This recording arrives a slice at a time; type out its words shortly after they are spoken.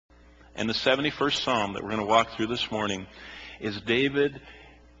And the 71st Psalm that we're going to walk through this morning is David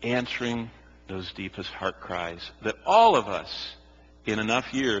answering those deepest heart cries that all of us in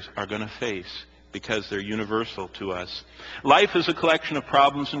enough years are going to face because they're universal to us. Life is a collection of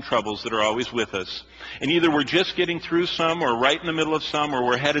problems and troubles that are always with us. And either we're just getting through some, or right in the middle of some, or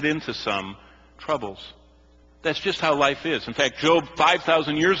we're headed into some troubles. That's just how life is. In fact, Job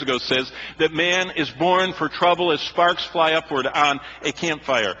 5,000 years ago says that man is born for trouble as sparks fly upward on a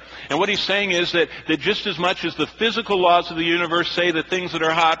campfire. And what he's saying is that just as much as the physical laws of the universe say that things that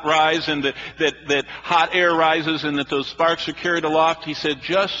are hot rise and that hot air rises and that those sparks are carried aloft, he said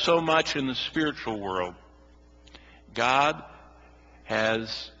just so much in the spiritual world. God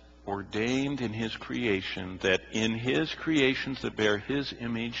has ordained in his creation that in his creations that bear his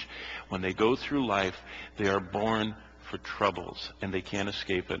image, when they go through life, they are born for troubles and they can't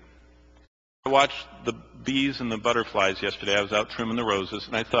escape it. I watched the bees and the butterflies yesterday. I was out trimming the roses,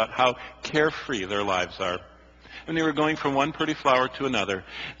 and I thought how carefree their lives are. And they were going from one pretty flower to another.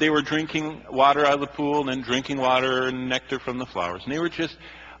 They were drinking water out of the pool and then drinking water and nectar from the flowers. And they were just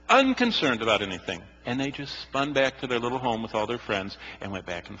unconcerned about anything. And they just spun back to their little home with all their friends and went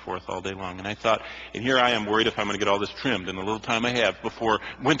back and forth all day long. And I thought, and here I am worried if I'm going to get all this trimmed in the little time I have before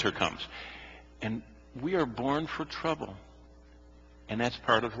winter comes. And we are born for trouble. And that's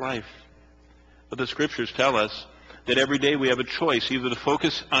part of life. But the scriptures tell us that every day we have a choice either to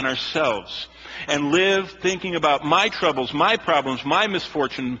focus on ourselves and live thinking about my troubles, my problems, my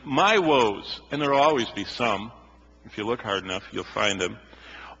misfortune, my woes. And there will always be some. If you look hard enough, you'll find them.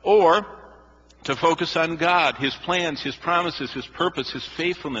 Or to focus on God, his plans, his promises, his purpose, his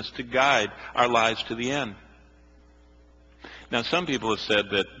faithfulness to guide our lives to the end. Now, some people have said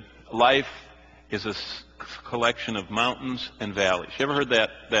that life is a collection of mountains and valleys. You ever heard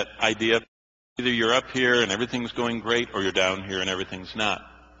that idea? Either you're up here and everything's going great, or you're down here and everything's not.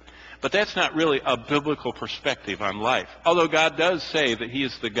 But that's not really a biblical perspective on life. Although God does say that he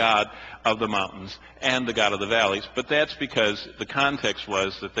is the God of the mountains and the God of the valleys. But that's because the context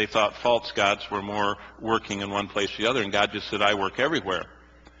was that they thought false gods were more working in one place or the other, and God just said, I work everywhere.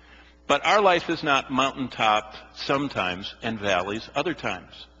 But our life is not mountaintop sometimes and valleys other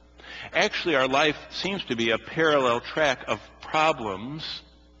times. Actually, our life seems to be a parallel track of problems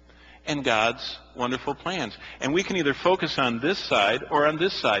and God's wonderful plans. And we can either focus on this side or on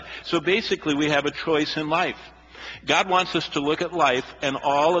this side. So basically we have a choice in life. God wants us to look at life and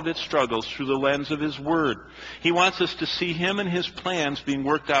all of its struggles through the lens of his word. He wants us to see him and his plans being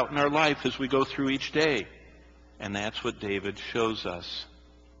worked out in our life as we go through each day. And that's what David shows us.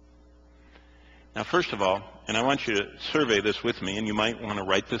 Now, first of all, and I want you to survey this with me, and you might want to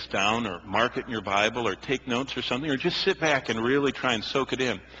write this down or mark it in your Bible or take notes or something, or just sit back and really try and soak it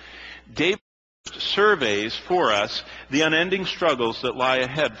in. David surveys for us the unending struggles that lie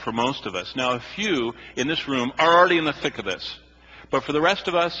ahead for most of us. Now, a few in this room are already in the thick of this. But for the rest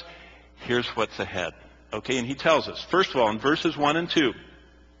of us, here's what's ahead. Okay, and he tells us, first of all, in verses 1 and 2,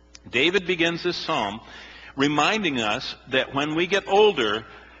 David begins this psalm reminding us that when we get older,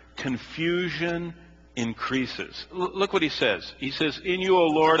 confusion increases. Look what he says. He says, in you, O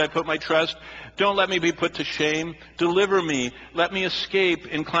Lord, I put my trust. Don't let me be put to shame. Deliver me. Let me escape.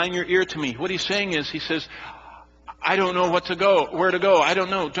 Incline your ear to me. What he's saying is, he says, I don't know where to go. I don't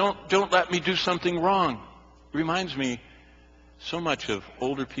know. Don't let me do something wrong. Reminds me so much of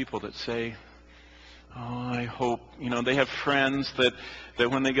older people that say, oh, I hope, they have friends that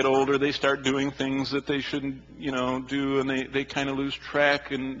when they get older, they start doing things that they shouldn't, do, and they kind of lose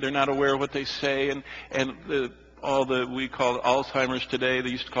track, and they're not aware of what they say, and we call it Alzheimer's today. They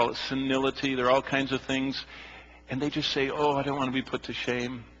used to call it senility. There are all kinds of things, and they just say, oh, I don't want to be put to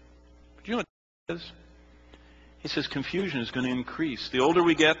shame. But you know what it is? He says confusion is going to increase. The older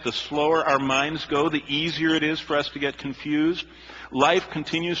we get, the slower our minds go, the easier it is for us to get confused. Life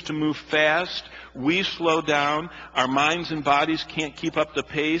continues to move fast. We slow down. Our minds and bodies can't keep up the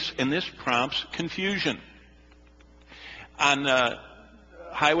pace, and this prompts confusion. On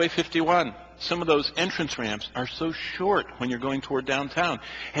Highway 51, some of those entrance ramps are so short when you're going toward downtown.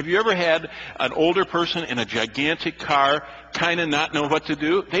 Have you ever had an older person in a gigantic car kind of not know what to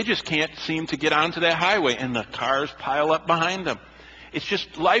do? They just can't seem to get onto that highway, and the cars pile up behind them. It's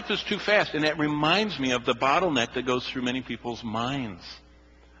just, life is too fast, and that reminds me of the bottleneck that goes through many people's minds.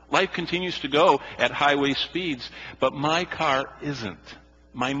 Life continues to go at highway speeds, but my car isn't.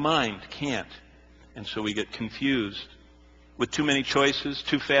 My mind can't. And so we get confused. With too many choices,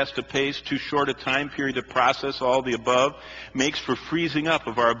 too fast a pace, too short a time period to process all the above, makes for freezing up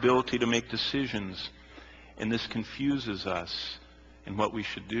of our ability to make decisions. And this confuses us in what we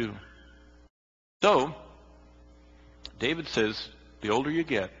should do. So, David says, the older you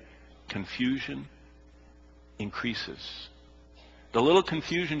get, confusion increases. The little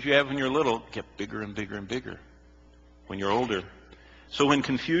confusions you have when you're little get bigger and bigger and bigger when you're older. So when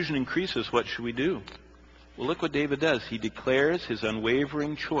confusion increases, what should we do? Well, look what David does. He declares his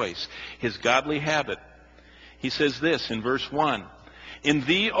unwavering choice, his godly habit. He says this in verse 1, "In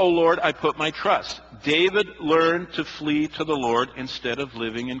thee, O Lord, I put my trust." David learned to flee to the Lord instead of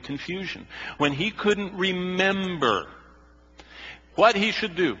living in confusion. When he couldn't remember what he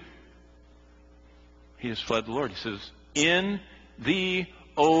should do, he just fled the Lord. He says, "In thee,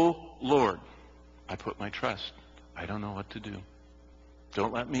 O Lord, I put my trust. I don't know what to do.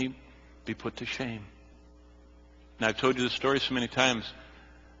 Don't let me be put to shame." Now, I've told you this story so many times.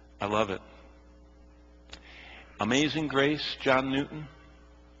 I love it. Amazing Grace, John Newton,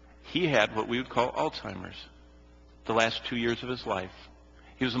 he had what we would call Alzheimer's the last 2 years of his life.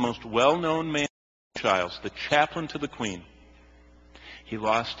 He was the most well-known man in Giles, the chaplain to the Queen. He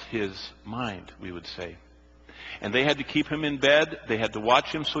lost his mind, we would say. And they had to keep him in bed. They had to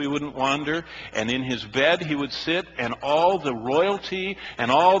watch him so he wouldn't wander. And in his bed he would sit, and all the royalty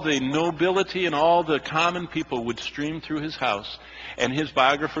and all the nobility and all the common people would stream through his house. And his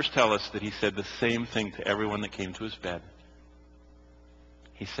biographers tell us that he said the same thing to everyone that came to his bed.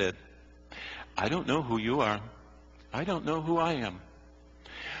 He said, "I don't know who you are. I don't know who I am.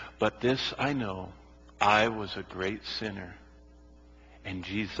 But this I know, I was a great sinner, and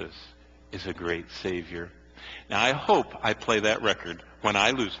Jesus is a great Savior." Now, I hope I play that record when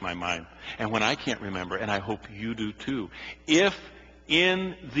I lose my mind and when I can't remember, and I hope you do too. If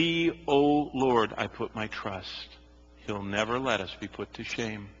in thee, O Lord, I put my trust, he'll never let us be put to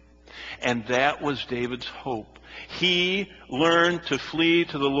shame. And that was David's hope. He learned to flee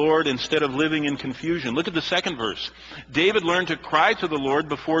to the Lord instead of living in confusion. Look at the second verse. David learned to cry to the Lord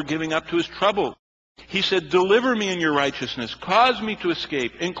before giving up to his trouble. He said, "Deliver me in your righteousness. Cause me to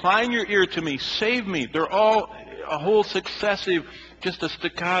escape. Incline your ear to me. Save me." They're all a whole successive, just a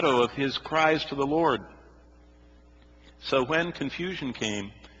staccato of his cries to the Lord. So when confusion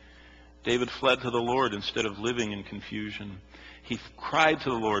came, David fled to the Lord instead of living in confusion. He cried to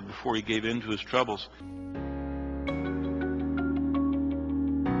the Lord before he gave in to his troubles.